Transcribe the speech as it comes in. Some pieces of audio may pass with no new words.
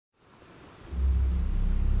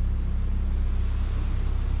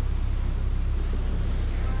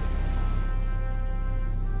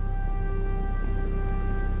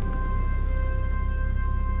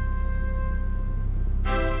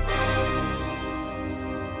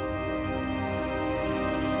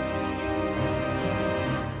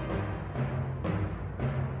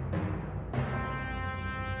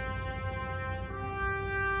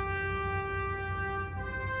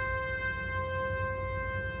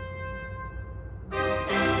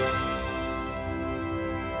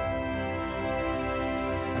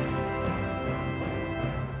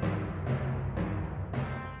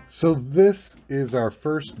So this is our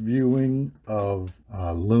first viewing of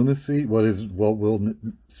LunaSea. What will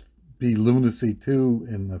be LunaSea Too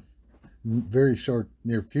in the very short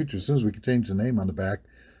near future, as soon as we can change the name on the back.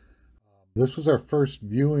 This was our first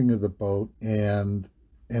viewing of the boat, and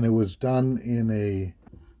it was done in a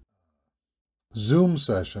Zoom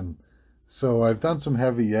session. So I've done some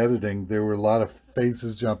heavy editing. There were a lot of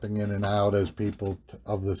faces jumping in and out as people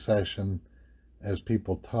of the session as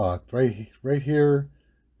people talked. Right here,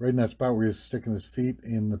 right in that spot where he's sticking his feet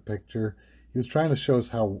in the picture, he was trying to show us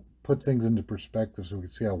how put things into perspective so we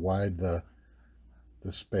could see how wide the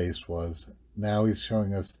space was. Now he's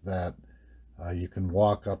showing us that you can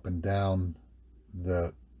walk up and down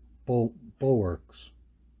the bulwarks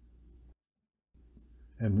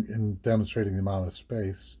and demonstrating the amount of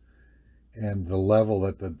space and the level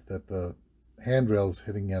that the handrail is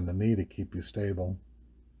hitting on the knee to keep you stable.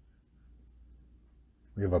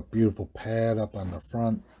 We have a beautiful pad up on the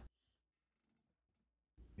front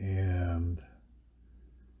and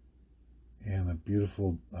a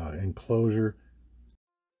beautiful enclosure.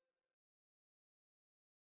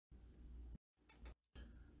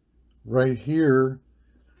 Right here,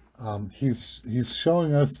 he's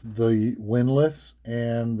showing us the windlass,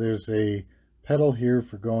 and there's a pedal here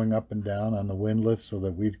for going up and down on the windlass so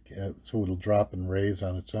that so it'll drop and raise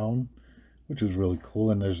on its own, which is really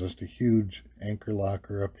cool. And there's just a huge anchor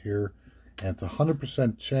locker up here, and it's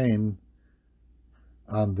 100% chain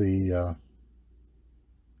on the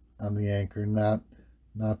anchor, not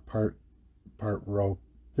part rope.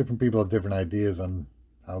 Different people have different ideas on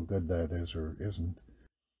how good that is or isn't,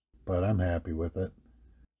 but I'm happy with it.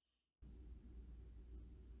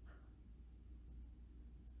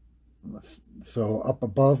 So up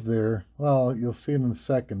above there, well, you'll see it in a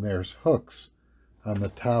second, there's hooks on the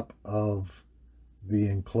top of the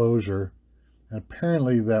enclosure. And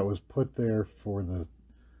apparently that was put there for the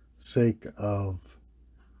sake of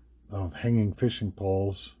hanging fishing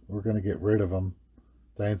poles. We're going to get rid of them.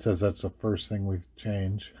 Diane says that's the first thing we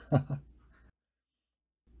change.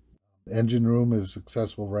 Engine room is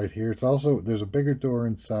accessible right here. It's also, there's a bigger door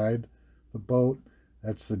inside the boat.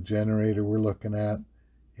 That's the generator we're looking at.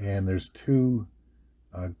 And there's two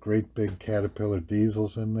great big Caterpillar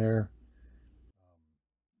diesels in there.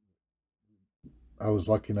 I was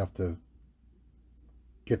lucky enough to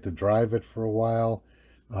get to drive it for a while.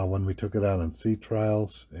 When we took it out on sea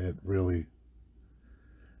trials, it really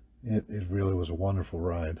was a wonderful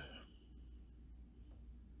ride.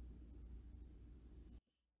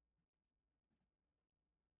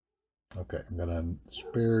 Okay, I'm gonna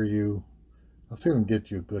spare you. I'll see if I can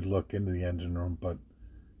get you a good look into the engine room, but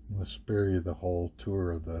I'm gonna spare you the whole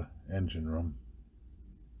tour of the engine room.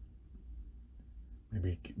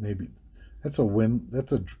 Maybe that's a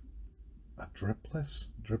dripless,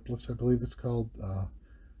 I believe it's called.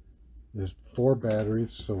 There's 4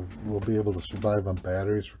 batteries, so we'll be able to survive on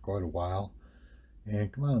batteries for quite a while.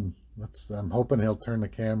 And come on, I'm hoping he'll turn the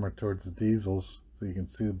camera towards the diesels so you can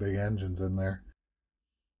see the big engines in there.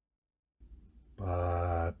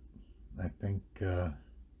 But I think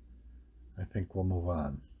we'll move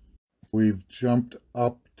on. We've jumped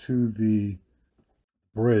up to the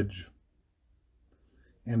bridge,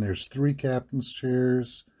 and there's 3 captain's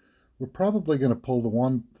chairs. We're probably going to pull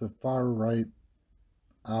the far right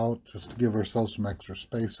out just to give ourselves some extra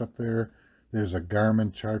space up there. There's a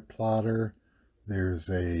Garmin chart plotter.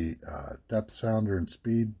 There's a depth sounder and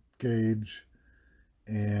speed gauge.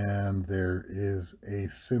 And there is a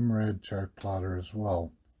Simrad chart plotter as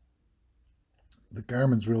well. The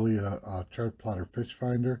Garmin's really a chart plotter fish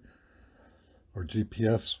finder or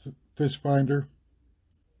GPS fish finder.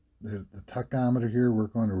 There's the tachometer here we're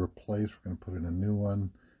going to replace. We're going to put in a new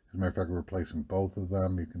one. As a matter of fact, we're replacing both of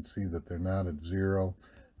them. You can see that they're not at 0.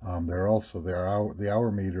 The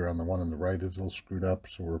hour meter on the one on the right is a little screwed up,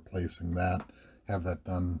 so we're replacing that. Have that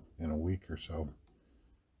done in a week or so.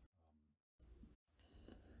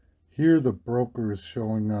 Here the broker is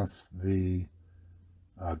showing us the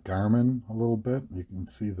Garmin a little bit. You can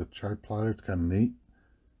see the chart plotter. It's kind of neat.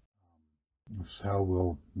 This is how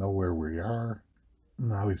we'll know where we are.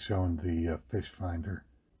 Now he's showing the fish finder.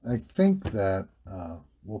 I think that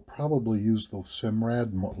we'll probably use the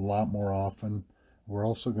Simrad a lot more often. We're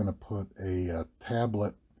also going to put a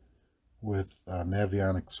tablet with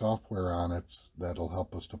Navionics software on it that'll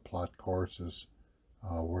help us to plot courses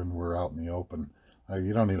when we're out in the open.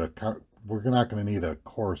 You don't need we're not going to need a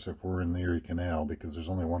course if we're in the Erie Canal, because there's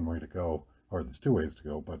only one way to go, or there's 2 ways to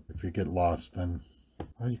go. But if you get lost, then,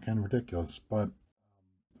 well, you're kind of ridiculous. But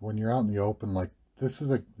when you're out in the open, like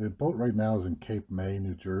the boat right now is in Cape May,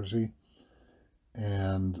 New Jersey,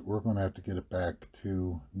 and we're going to have to get it back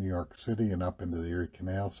to New York City and up into the Erie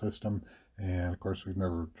Canal system. And of course, we've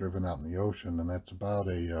never driven out in the ocean, and that's about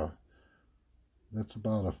a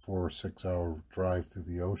 4 or 6 hour drive through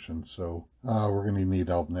the ocean. So we're going to need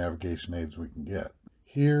all the navigation aids we can get.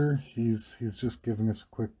 Here, he's just giving us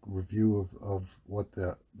a quick review of what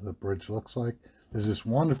the bridge looks like. There's this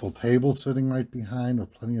wonderful table sitting right behind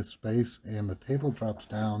with plenty of space, and the table drops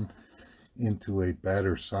down into a bed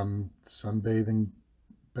or sunbathing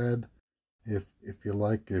bed. If you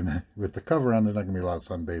like, and with the cover on, there's not going to be a lot of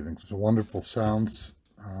sunbathing. It's a wonderful sound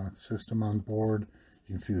system on board.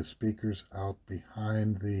 You can see the speakers out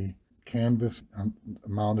behind the canvas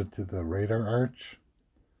mounted to the radar arch.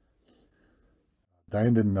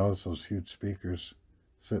 Diane didn't notice those huge speakers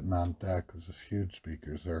sitting on deck. There's just huge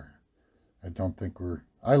speakers there. I don't think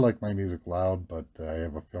I like my music loud, but I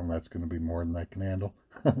have a feeling that's going to be more than I can handle.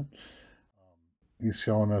 He's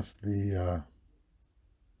showing us the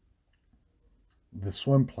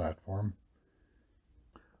swim platform.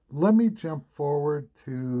 Let me jump forward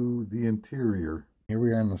to the interior. Here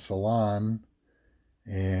we are in the salon,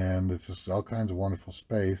 and it's just all kinds of wonderful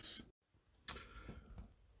space.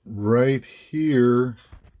 Right here,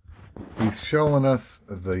 he's showing us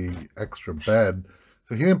the extra bed.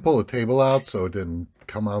 So he didn't pull the table out, so it didn't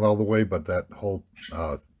come out all the way, but that whole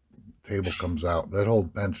table comes out. That whole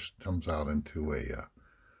bench comes out into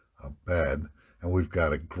a bed. And we've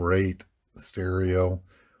got a great stereo.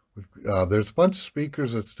 There's a bunch of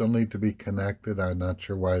speakers that still need to be connected. I'm not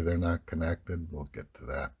sure why they're not connected. We'll get to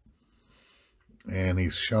that. And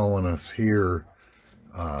he's showing us here,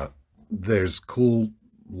 there's cool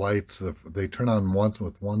lights. They turn on once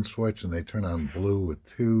with one switch, and they turn on blue with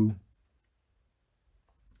two.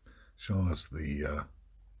 Showing us the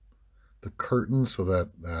curtains so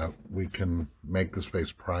that we can make the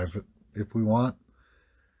space private if we want.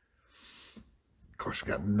 Of course,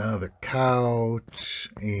 we got another couch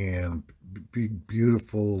and big,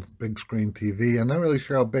 beautiful big screen TV. I'm not really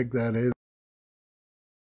sure how big that is.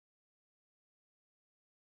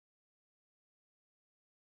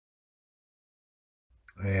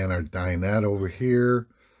 And our dinette over here.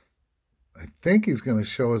 I think he's going to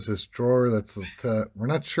show us this drawer. We're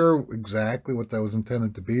not sure exactly what that was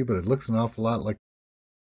intended to be, but it looks an awful lot like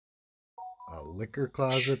a liquor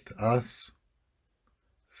closet to us.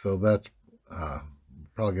 So that's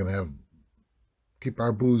probably going to keep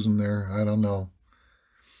our booze in there. I don't know.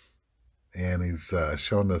 And he's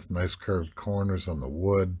showing us nice curved corners on the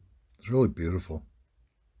wood. It's really beautiful.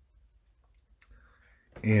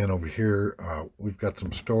 And over here, we've got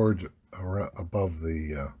some storage above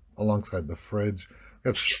alongside the fridge.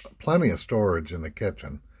 Got plenty of storage in the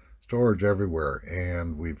kitchen, storage everywhere.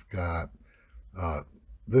 And we've got,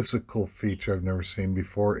 this is a cool feature I've never seen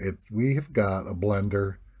before. We have got a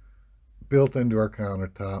blender built into our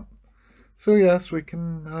countertop. So yes, we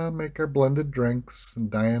can make our blended drinks,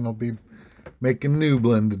 and Diane will be making new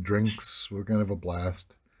blended drinks. We're going to have a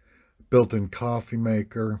blast. Built-in coffee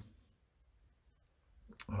maker.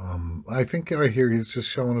 I think right here he's just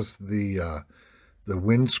showing us the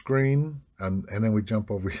windscreen, and then we jump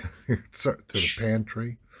over here to the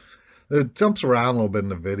pantry. It jumps around a little bit in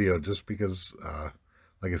the video just because,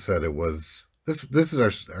 like I said, this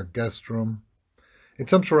is our guest room. It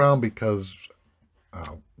jumps around because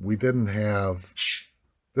we didn't have,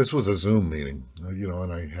 this was a Zoom meeting,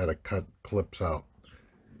 and I had to cut clips out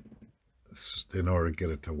in order to get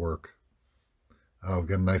it to work. We've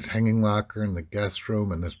got a nice hanging locker in the guest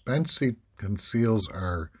room, and this bench seat conceals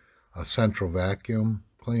our central vacuum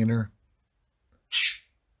cleaner.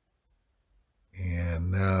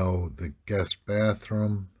 And now the guest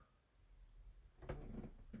bathroom.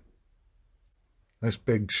 Nice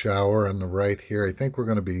big shower on the right here. I think we're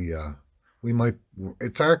going to be,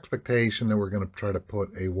 it's our expectation that we're going to try to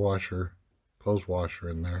put a clothes washer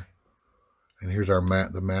in there. And here's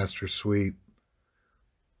the master suite.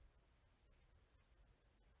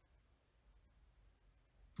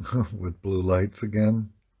 With blue lights again.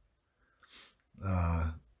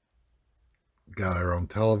 Got our own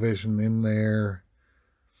television in there,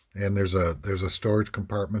 and there's a storage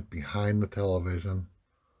compartment behind the television,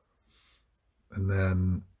 and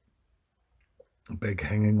then a big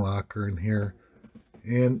hanging locker in here.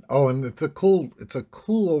 And it's a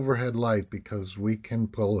cool overhead light because we can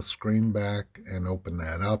pull a screen back and open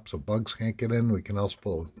that up so bugs can't get in. We can also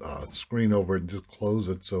pull a screen over and just close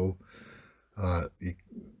it so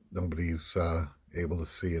nobody's able to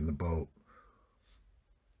see in the boat.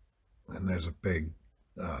 And there's a big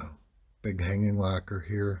hanging locker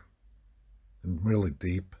here, and really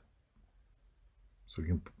deep, so we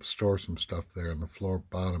can store some stuff there on the floor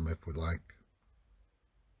bottom if we like.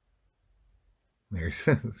 There's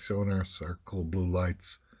showing us our cool blue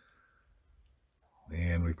lights.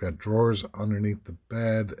 And we've got drawers underneath the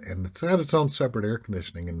bed, and it's got its own separate air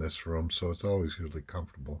conditioning in this room, so it's always usually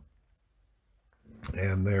comfortable.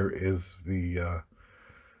 And there is the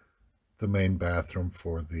main bathroom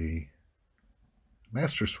for the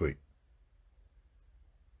master suite.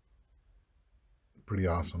 Pretty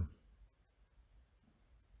awesome.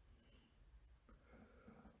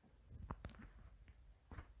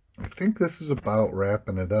 I think this is about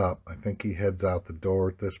wrapping it up. I think he heads out the door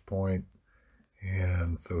at this point,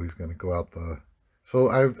 and so he's going to go out the... So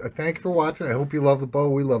I thank you for watching. I hope you love the boat.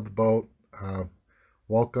 We love the boat.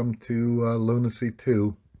 Welcome to LunaSea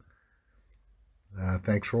Too.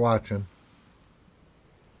 Thanks for watching.